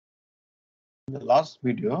In the last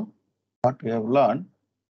video, what we have learned,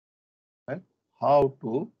 right, how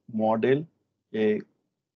to model a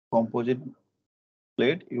composite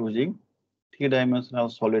plate using three-dimensional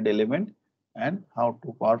solid element and how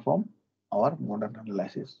to perform our modal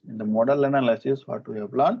analysis. In the modal analysis, what we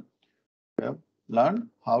have learned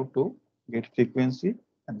how to get frequency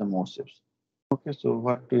and the mode shapes. Okay, so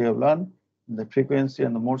what we have learned in the frequency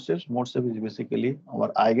and the mode shapes is basically our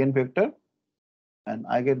eigenvector. An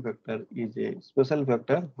eigenvector is a special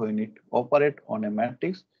vector when it operates on a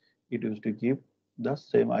matrix. It used to give the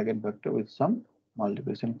same eigenvector with some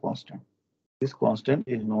multiplication constant. This constant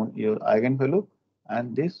is known your eigenvalue,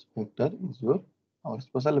 and this vector is your our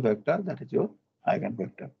special vector, that is your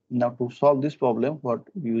eigenvector. Now to solve this problem, what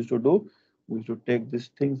we used to do, we used to take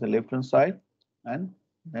these things the left hand side, and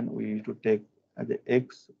then we used to take as a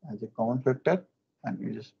x as a common factor, and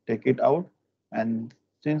we just take it out. And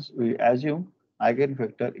since we assume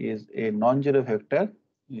eigenvector is a non-zero vector,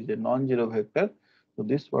 so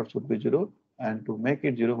this part should be 0. And to make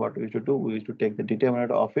it 0, what we used to do, we used to take the determinant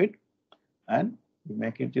of it and we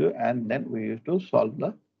make it 0, and then we used to solve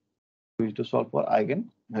for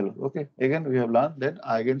eigenvalue. Okay, again we have learned that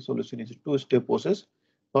eigen solution is a two-step process.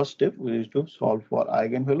 First step, we used to solve for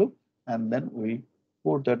eigenvalue, and then we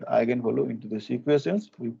put that eigenvalue into these equations.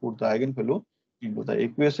 We put the eigenvalue into the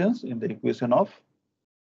equations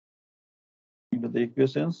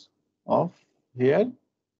of here,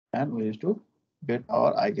 and we used to get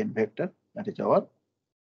our eigenvector, that is our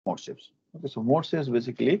mode shapes. Okay, so mode shapes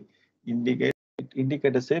basically indicate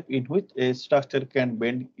a shape in which a structure can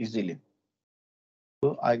bend easily.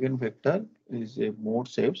 So eigenvector is a mode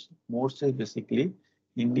shapes. Mode shapes basically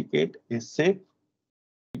indicate a shape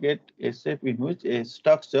in which a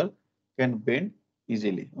structure can bend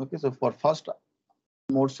easily. Okay, so for first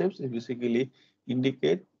mode shapes, it basically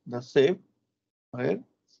indicate the shape where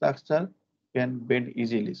structure can bend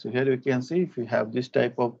easily. So here we can see if we have this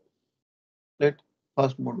type of plate,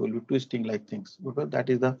 first mode will be twisting like things, because that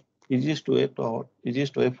is the easiest way for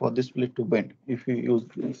this plate to bend. If we use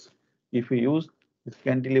this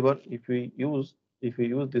cantilever, if we use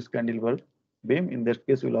this cantilever beam, in that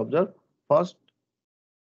case we'll observe first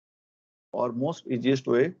or most easiest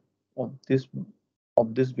way of this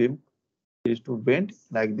beam is to bend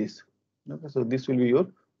like this. Okay, so this will be your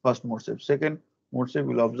first mode shape. Second mode shape,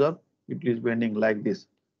 will observe it is bending like this.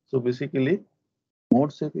 So basically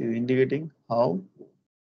mode shape is indicating how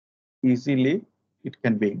easily it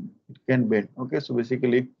can bend. Okay, so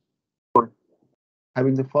basically for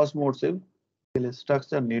having the first mode shape, the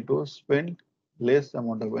structure need to spend less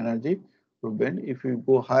amount of energy to bend. If you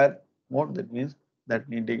go higher mode, that means that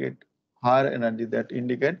indicate higher energy, that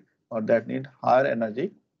indicate or that need higher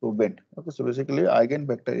energy to bend. Okay, so basically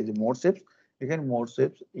eigenvector is a mode shapes. Again, mode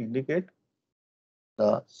shapes indicate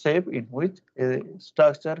the shape in which a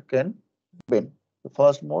structure can bend. The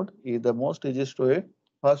first mode is the most easiest way.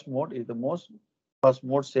 First mode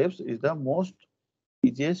shapes is the most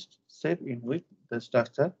easiest shape in which the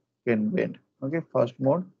structure can bend. Okay, first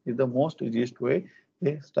mode is the most easiest way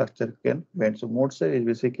a structure can bend. So mode shape is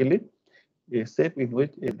basically a shape in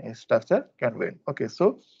which a structure can bend. Okay,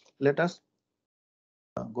 so let us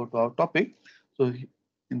go to our topic. So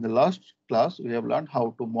in the last class, we have learned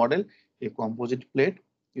how to model a composite plate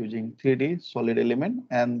using 3D solid element,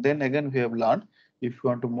 and then again we have learned if you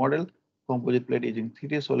want to model composite plate using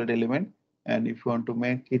 3D solid element, and if you want to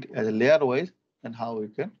make it as a layer wise, then how we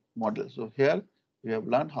can model. So here we have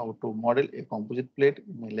learned how to model a composite plate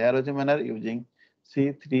in a layer wise manner using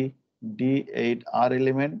C3D8R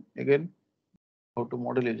element. Again, how to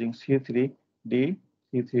model using C3D20R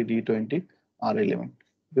element.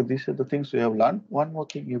 So these are the things we have learned. One more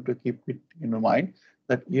thing you have to keep it in your mind,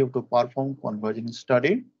 that you have to perform convergence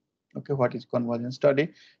study. Okay, what is convergence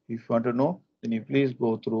study? If you want to know, then you please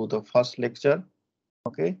go through the first lecture.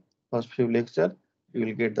 Okay, first few lecture, you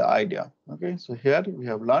will get the idea. Okay, so here we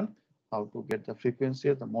have learned how to get the frequency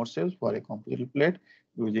of the mode shapes for a composite plate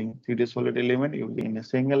using 3D solid element using a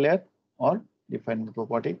single layer, or define the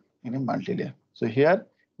property in a multi-layer. So here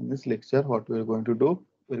in this lecture, what we are going to do,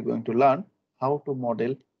 we are going to learn how to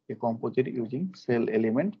model a composite using cell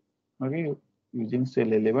element. Okay, using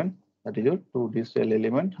cell element, that is your 2D cell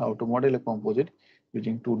element. How to model a composite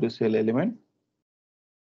using 2D cell element.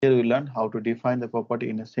 Here we learn how to define the property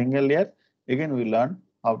in a single layer. Again, we learn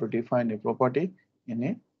how to define a property in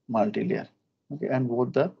a multi-layer. Okay, and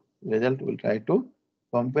both the result we'll try to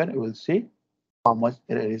compare. We will see how much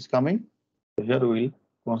error is coming. So here we will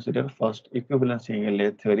consider first equivalent single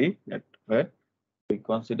layer theory, that where we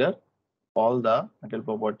consider all the metal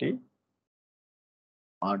property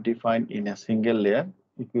are defined in a single layer,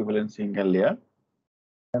 equivalent single layer.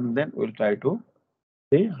 and then we'll try to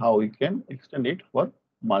see how we can extend it for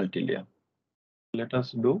multi-layer. Let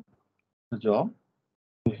us do the job.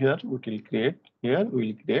 Here we will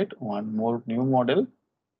create one more new model.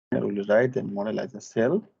 Here we will write the model as a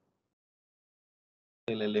cell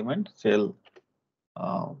element, cell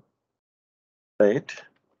plate.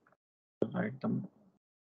 Write the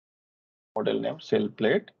model name cell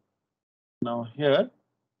plate. Now here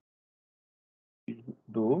we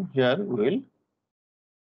will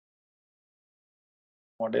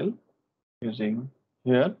model using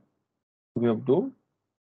here we have to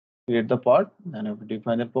create the part, then we have to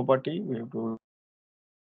define the property, we have to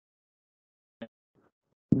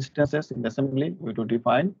instances in the assembly, we have to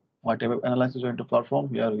define whatever analysis we want to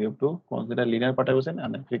perform. Here we have to consider linear perturbation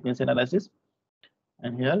and then frequency analysis,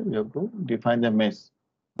 and here we have to define the mesh.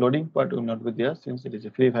 Loading part will not be there since it is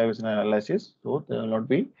a free vibration analysis, so there will not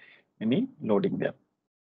be any loading there.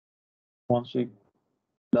 Once we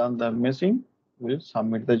done the meshing, we'll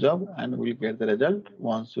submit the job and we'll get the result.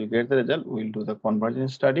 Once we get the result, we'll do the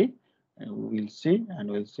convergence study and we'll see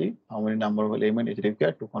how many number of elements is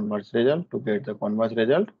required to converge result to get the converged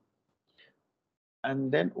result.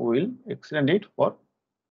 And then we'll extend it for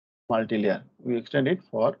multi-layer. We extend it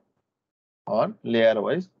for our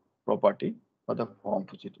layer-wise property for the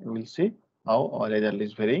composite. We will see how our result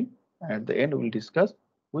is varying. And at the end, we'll discuss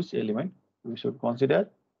which element we should consider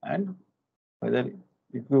and whether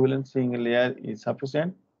equivalent single layer is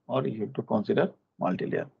sufficient or you have to consider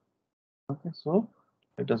multi-layer. Okay, so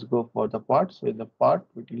let us go for the part. So in the part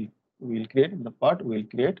we will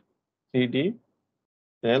create 3D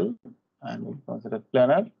cell and we'll consider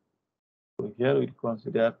planar. So here we'll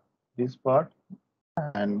consider this part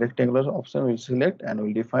and rectangular option we'll select and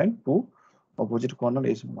we'll define two opposite corner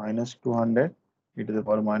is minus 200 e to the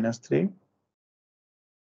power minus 3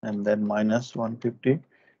 and then minus 150 to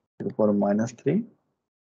the power minus 3.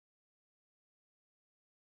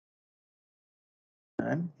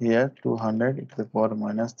 And here 200 e to the power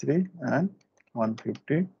minus 3 and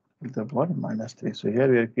 150 e to the power minus 3. So here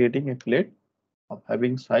we are creating a plate of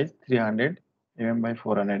having size 300 mm by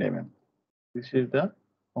 400 mm. This is the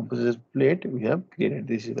composite plate we have created.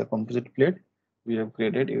 This is the composite plate we have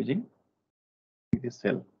created using this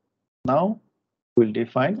cell. Now we'll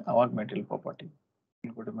define our metal property.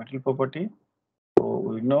 We'll go to metal property. So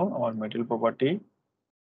we know our metal property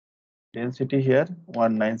density here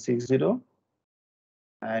 1960.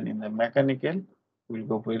 And in the mechanical, we'll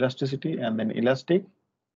go for elasticity and then elastic.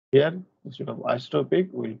 Here, instead of isotopic,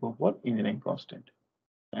 we'll go for engineering constant.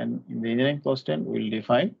 And in the engineering constant, we'll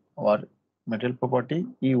define our metal property.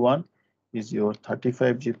 E1 is your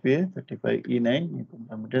 35 GPa, 35 E9 Newton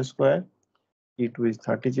per meter square. E2 is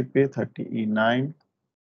 30 GPa, 30 E9.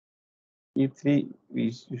 E3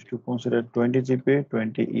 is used to consider 20 GPa,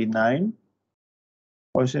 20 E9.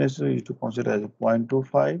 Poisson ratio is to consider as a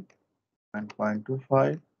 0.25 and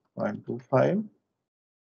 0.25, 0.25.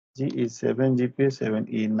 G is 7 GPa, 7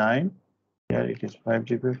 E9. Here it is 5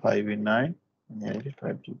 GPa, 5 E9. And here it is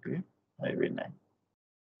 5 GPa, 5 E9.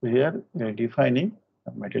 So here we are defining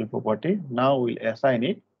the metal property. Now we'll assign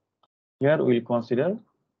it. Here we'll consider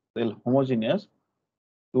the homogeneous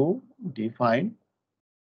to define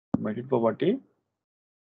metal property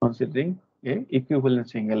considering a equivalent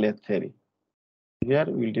single layer theory. Here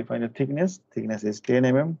we'll define the thickness. Thickness is 10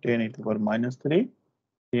 mm, 10 e to the power minus 3,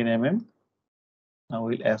 10 mm. Now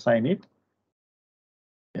we'll assign it.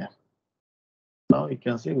 Yeah. Now you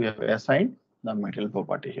can see we have assigned the metal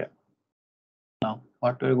property here. Now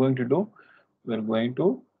what we're going to do, we're going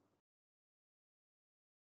to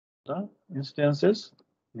the instances.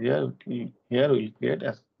 Here we'll create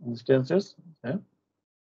as instances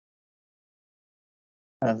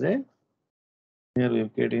as a here we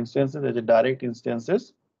have created instances as a direct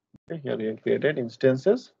instances. Okay, here we have created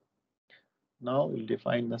instances. Now we'll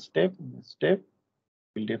define the step. In the step,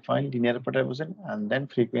 we'll define linear perturbation and then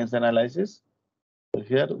frequency analysis. So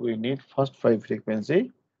here we need first 5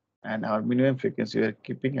 frequency and our minimum frequency we are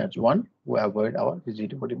keeping as 1 to avoid our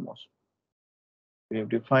rigidity body motion. We have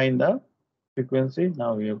defined the frequency.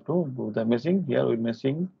 Now we have to do the meshing. Here we'll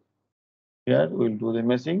meshing. Here we'll do the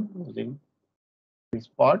meshing using this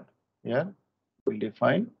part. Here we'll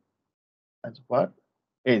define as per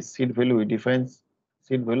edge. Seed value we define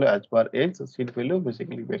seed value as per edge. So seed value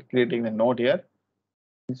basically we're creating the node here.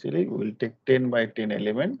 Initially we will take 10 by 10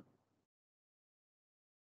 element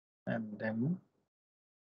and then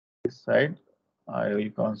this side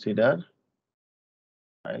I'll consider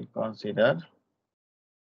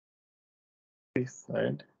this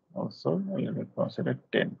side also I will consider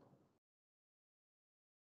 10.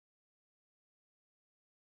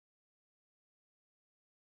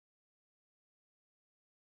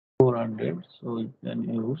 400. So you can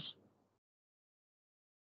use.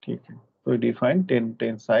 Okay. So we define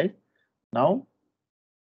 10 size. Now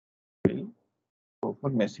we'll go for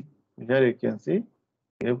meshing. Here you can see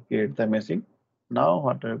we have created the meshing. Now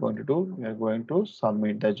what we are going to do? We are going to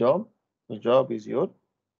submit the job. The job is your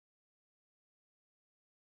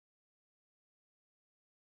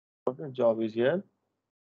job is here.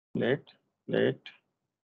 Let.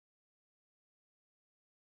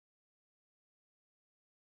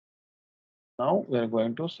 Now we are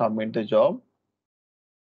going to submit the job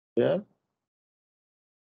here.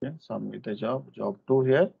 Then submit the job 2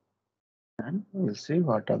 here, and we'll see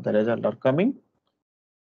what are the results are coming.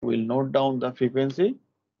 We'll note down the frequency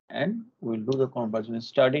and we'll do the conversion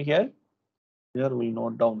study here. Here we'll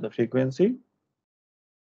note down the frequency.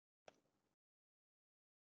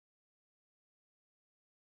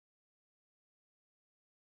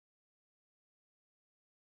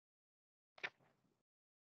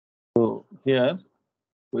 So here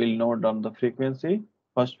we'll note down the frequency.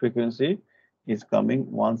 First frequency is coming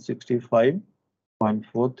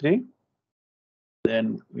 165.43.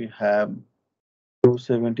 Then we have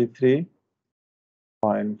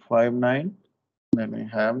 273.59. Then we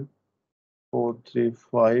have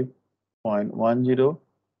 435.10.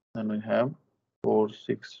 Then we have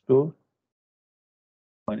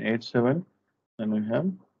 462.87. Then we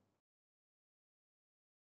have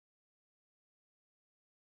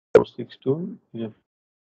 462. We have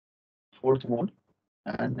fourth mode,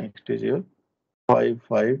 and next is your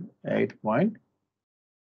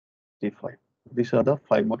 558.35. These are the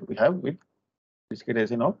 5 modes we have with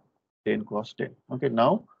discretization of 10 cross 10. Okay,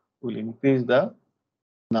 now we'll increase the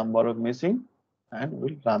number of meshing and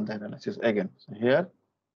we'll run the analysis again. So here,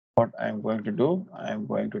 what I'm going to do, I'm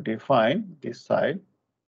going to define this side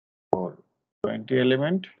for 20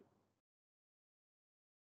 element.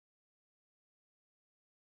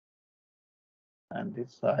 And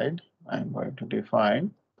this side, I'm going to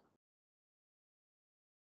define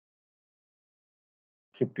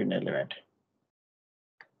 15 element.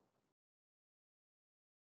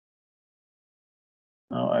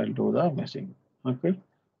 Now I'll do the meshing. Okay.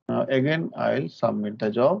 Now again, I'll submit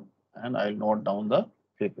the job and I'll note down the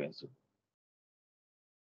frequency.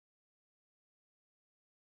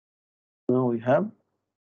 Now we have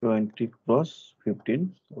 20 cross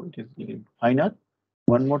 15. So it is final.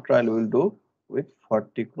 One more trial we'll do with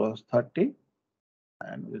 40 cross 30.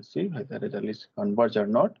 And we'll see whether the result is converged or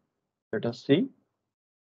not. Let us see.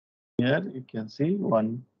 Here you can see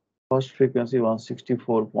one first frequency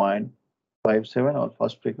 164.57 or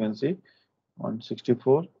first frequency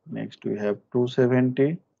 164. Next we have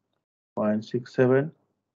 270.67.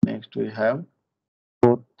 Next we have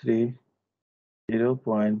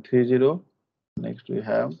 430.30. Next we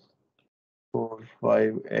have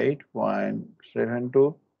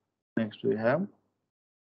 458.72. Next we have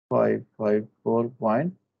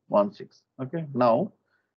 554.16. Okay, now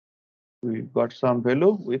we got some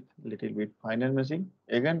value with little bit final meshing.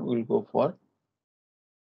 Again, we'll go for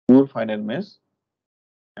more final mesh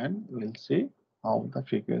and we'll see how the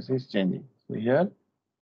frequency is changing. So here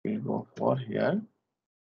we'll go for here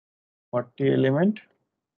 40 element,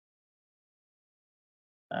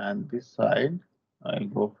 and this side I'll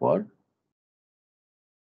go for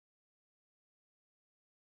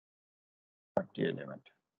 30 element.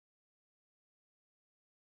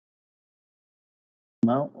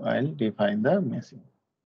 Now I'll define the meshing.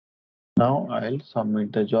 Now I'll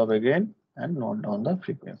submit the job again and note down the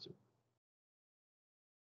frequency.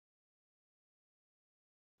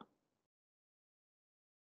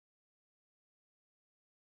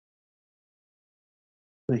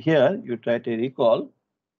 So here you try to recall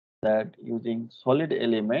that using solid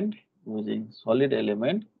element,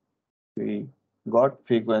 we got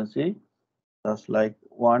frequency just like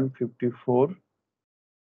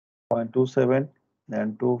 154.27,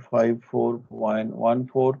 then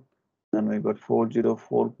 254.14, then we got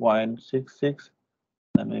 404.66,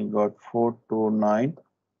 then we got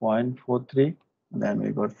 429.43, then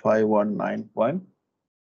we got 519 point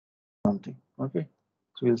something. Okay,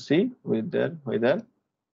 so we'll see whether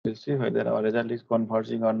our result is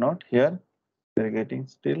converging or not. Here we are getting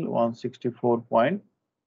still 164.10.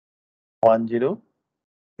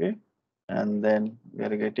 Okay, and then we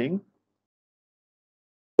are getting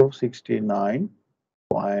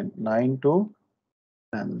 269.92,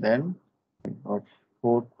 and then we got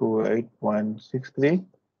 428.63,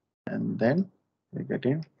 and then we're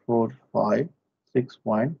getting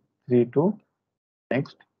 456.32.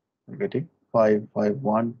 Next, we're getting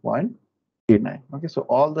 551.39. Okay, so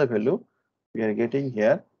all the value we are getting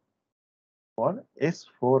here for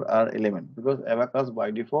S4R element, because Abacus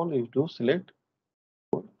by default is to select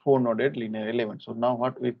 4 noded linear element. So now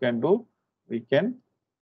what we can do, we can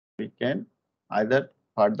either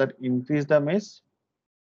further increase the mesh,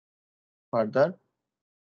 either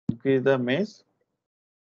we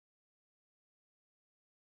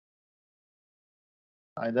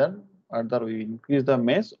increase the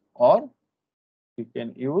mesh, or we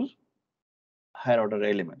can use higher order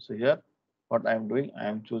element. So here what I am doing, I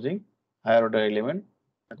am choosing higher order element,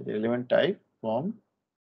 that is element type from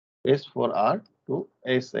S4R to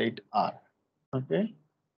S8R. Okay.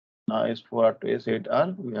 Now S4R to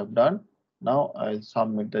S8R we have done. Now I'll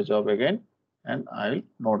submit the job again and I'll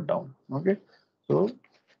note down. Okay. So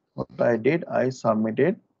what I did, I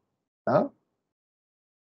submitted the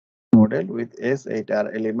model with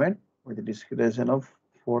S8R element with a discretion of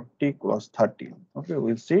 40 cross 30. Okay,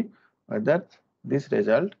 we'll see whether this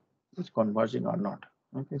result is converging or not.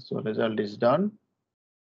 Okay, so result is done.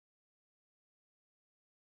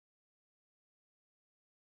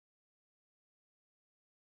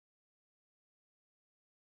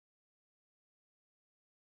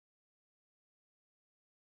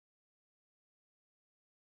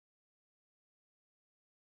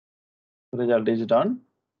 Result is done.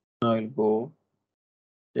 Now I'll go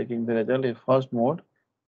checking the result in first mode.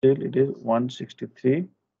 Still it is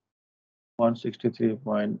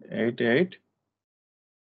 163.88.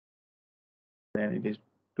 Then it is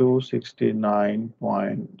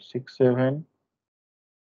 269.67.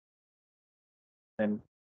 Then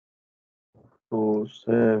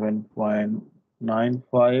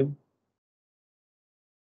 27.95.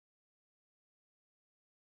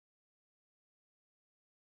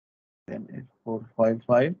 Then it's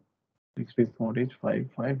 455.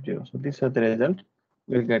 6.550. So these are the result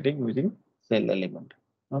we are getting using cell element.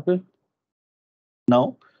 Okay.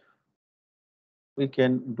 Now we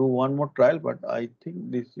can do one more trial, but I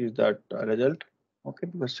think this is that result. Okay,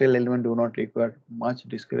 because cell element do not require much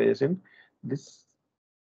discretization. This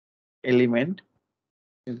element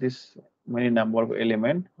is this many number of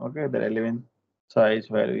element. Okay, the element size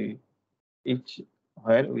where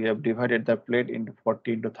we have divided the plate into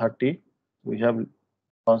 40 into 30. We have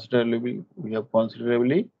considerably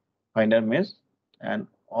finer mesh, and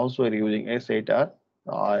also we're using S8R.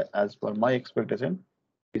 As per my expectation,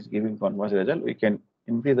 is giving converged result. We can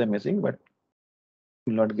increase the meshing, but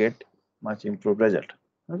will not get much improved result.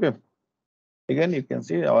 Okay. Again, you can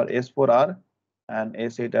see our S4R and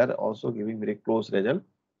S8R also giving very close result.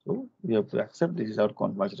 So we have to accept this is our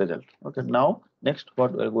converged result. Okay. Now, next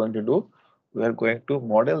what we are going to do, we are going to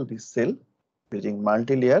model this cell using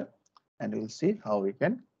multi-layer, and we'll see how we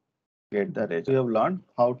can get the result. We have learned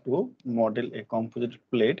how to model a composite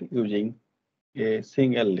plate using a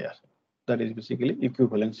single layer. That is basically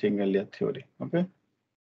equivalent single layer theory. Okay.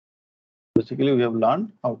 Basically, we have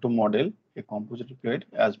learned how to model a composite plate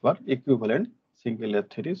as per equivalent single layer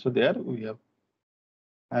theory. So there we have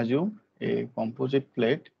assumed a composite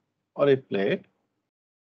plate or a plate,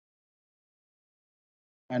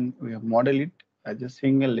 and we have modeled it as a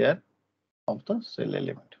single layer of the cell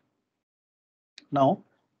element. Now,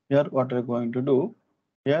 here what we are going to do,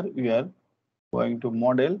 here we are going to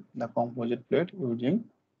model the composite plate using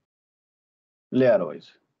layer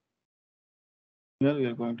wise. Here we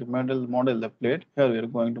are going to model the plate. Here we are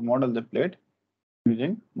going to model the plate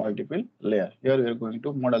using multiple layer. Here we are going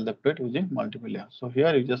to model the plate using multiple layer. So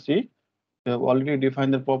here you just see we have already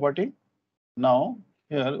defined the property. Now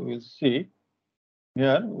here we'll see,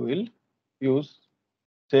 here we'll use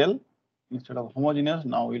cell instead of homogeneous.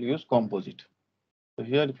 Now we'll use composite. So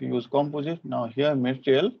here if you use composite, now here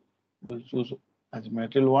material we'll choose as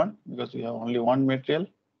material 1 because we have only one material.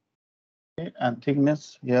 Okay, and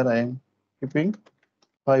thickness here I am keeping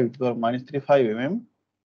 5 to the minus 3 5 mm.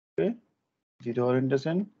 Okay, 0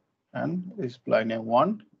 orientation, and this line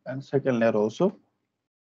 1 and second layer also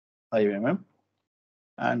 5 mm,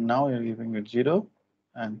 and now you're giving it 0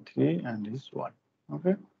 and 3 and this 1.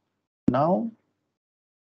 Okay, now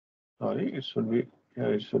sorry, it should be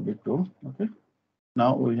here, it should be 2. Okay,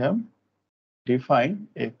 now we have defined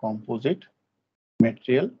a composite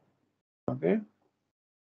material. Okay,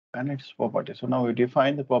 and its property. So now we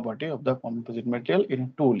define the property of the composite material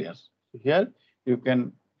in 2 layers. So here you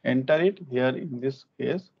can enter it. Here in this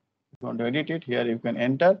case, if you want to edit it, here you can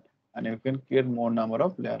enter, and you can create more number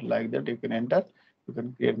of layers like that. You can enter, you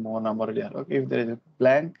can create more number of layers. Okay, if there is a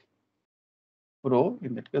blank row,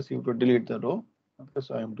 in that case you have to delete the row. Okay,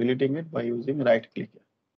 so I am deleting it by using right click here.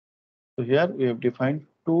 So here we have defined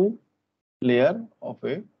 2 layer of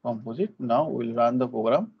a composite. Now we'll run the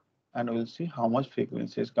program and we'll see how much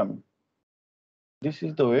frequency is coming. This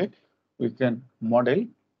is the way we can model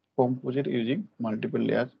composite using multiple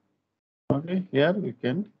layers. Okay, here we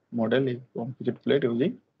can model a composite plate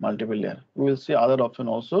using multiple layer. We will see other option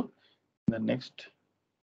also in the next.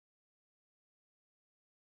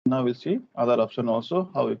 Now we'll see other option also,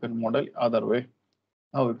 how we can model other way,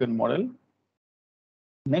 how we can model.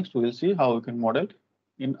 Next we will see how we can model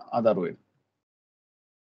in other way.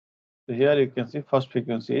 So here you can see first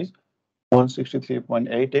frequency is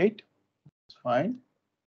 163.88. It's fine.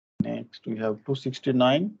 Next we have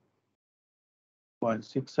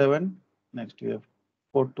 269.67. Next we have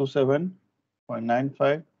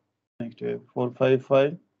 427.95. Next we have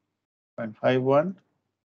 455.51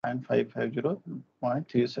 and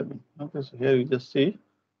 550.37. Okay, so here you just see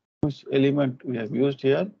which element we have used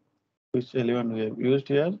here, which element we have used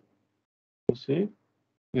here. You see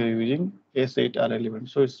we are using S8R element,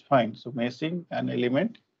 so it's fine. So meshing an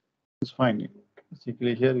element is fine.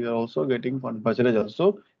 Basically here we are also getting one percentage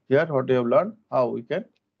also. Here what we have learned, how we can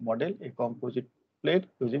model a composite plate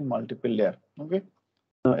using multiple layer. Okay.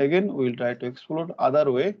 Now again we will try to explore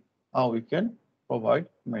other way how we can provide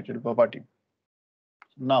material property.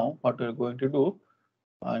 Now what we are going to do,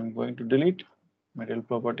 I'm going to delete material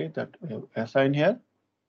property that we have assigned here.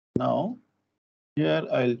 Now here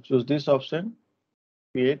I'll choose this option,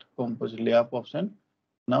 create composite layup option.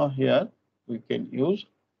 Now here we can use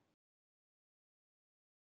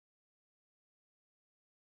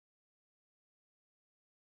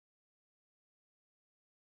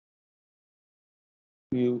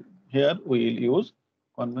here we will use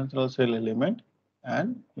conventional cell element,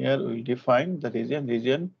 and here we will define the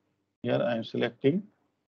region. Here I am selecting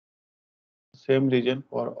same region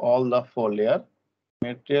for all the 4 layer.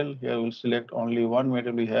 Material here we will select only one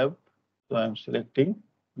material we have. So I am selecting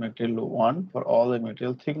material 1 for all the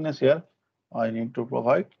material thickness here. I need to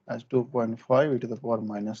provide as 2.5 e to the power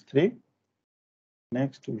minus 3.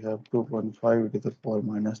 Next we have 2.5 e to the power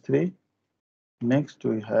minus 3. Next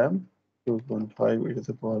we have 2.5 e to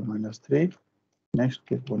the power minus 3. Next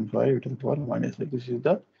 2.5 e to the power minus 3. This is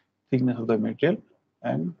the thickness of the material,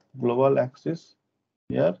 and global axis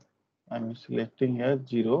here I'm selecting here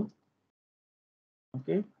 0.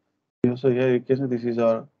 Okay. So here you can see this is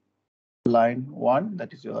our line 1,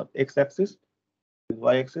 that is your x-axis,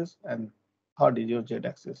 y-axis, and third is your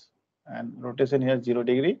z-axis. And rotation here 0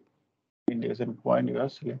 degree. Integration point you are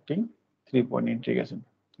selecting 3-point integration.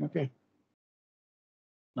 Okay.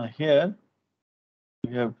 Now here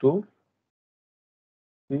we have to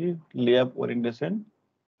see layup orientation.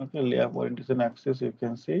 Okay, layup orientation axis you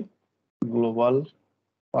can see global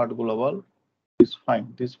part global is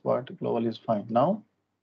fine. This part global is fine. Now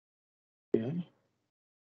okay,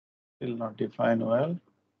 still not defined well.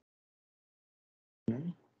 Okay.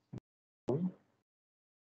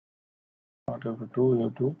 What have to do? We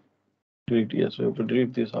have to delete. Yes, we have to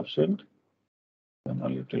delete this option. Then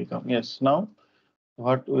only it will come. Yes. Now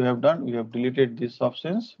what we have done, we have deleted these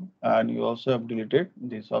options, and you also have deleted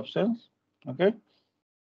these options. Okay.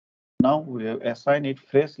 Now we have assigned it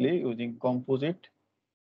freshly using composite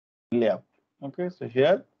layup. Okay. So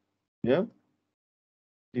here we have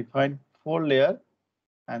defined 4 layer,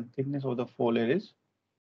 and thickness of the 4 layer is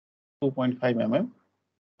 2.5 mm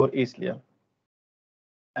for each layer,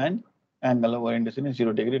 and angle of orientation is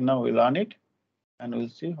 0 degree. Now we'll run it and we'll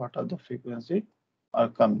see what are the frequency are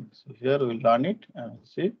coming. So here we'll run it and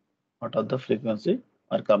see what are the frequency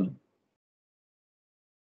are coming.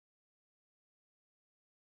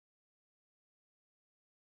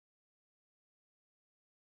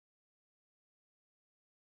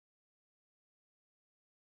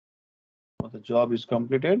 So the job is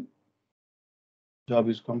completed. Job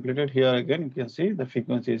is completed. Here again you can see the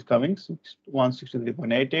frequency is coming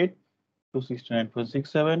 163.88,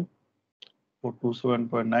 269.67,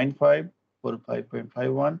 427.95,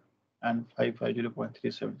 45.51, and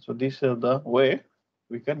 550.37. So this is the way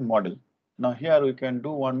we can model. Now here we can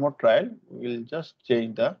do one more trial. We'll just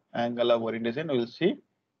change the angle of orientation. We'll see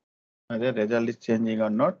whether result is changing or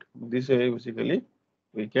not. This way basically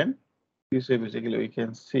we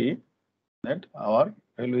can see that our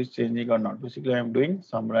value is changing or not. Basically I am doing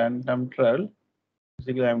some random trial.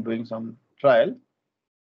 Basically I am doing some trial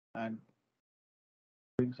and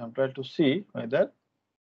doing some trial to see whether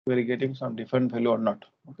we are getting some different value or not.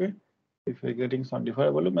 Okay. If we're getting some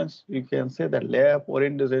different value, means you can say that layup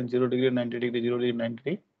orientation 0 degree, 90 degree, 0 degree,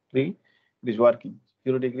 90 degree, it is working.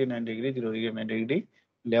 0 degree, 90 degree, 0 degree, 90 degree,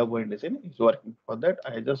 layup orientation is working. For that,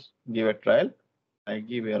 I just give a trial. I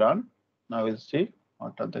give a run. Now we'll see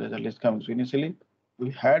what are the result is coming. So initially we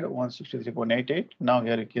had 163.88. Now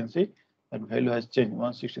here you can see that value has changed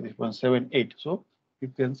 163.78. So you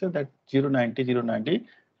can say that 090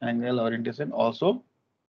 angle orientation also,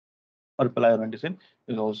 or ply orientation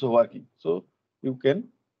is also working. So you can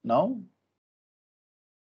now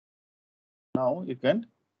you can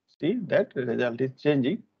see that result is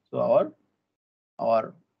changing. So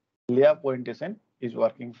our layup orientation is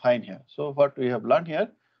working fine here. So what we have learned here,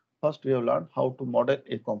 first we have learned how to model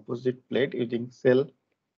a composite plate using cell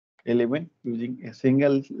element using a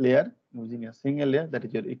single layer, that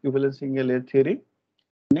is your equivalent single layer theory.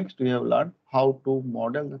 Next we have learned how to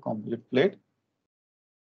model the composite plate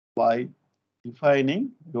by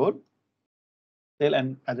defining your cell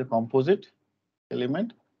and as a composite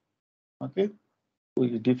element. Okay,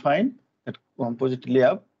 we define that composite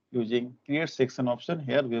layout using create section option.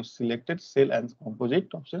 Here we have selected cell and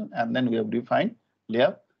composite option, and then we have defined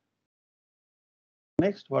layout.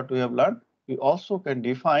 Next, what we have learned, we also can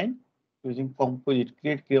define using composite,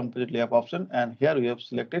 create composite layout option, and here we have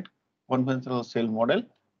selected conventional cell model,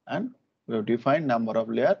 and we have defined number of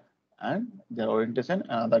layer and their orientation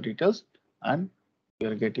and other details, and we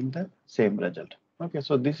are getting the same result. Okay,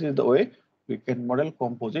 so this is the way we can model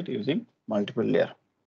composite using multiple layer.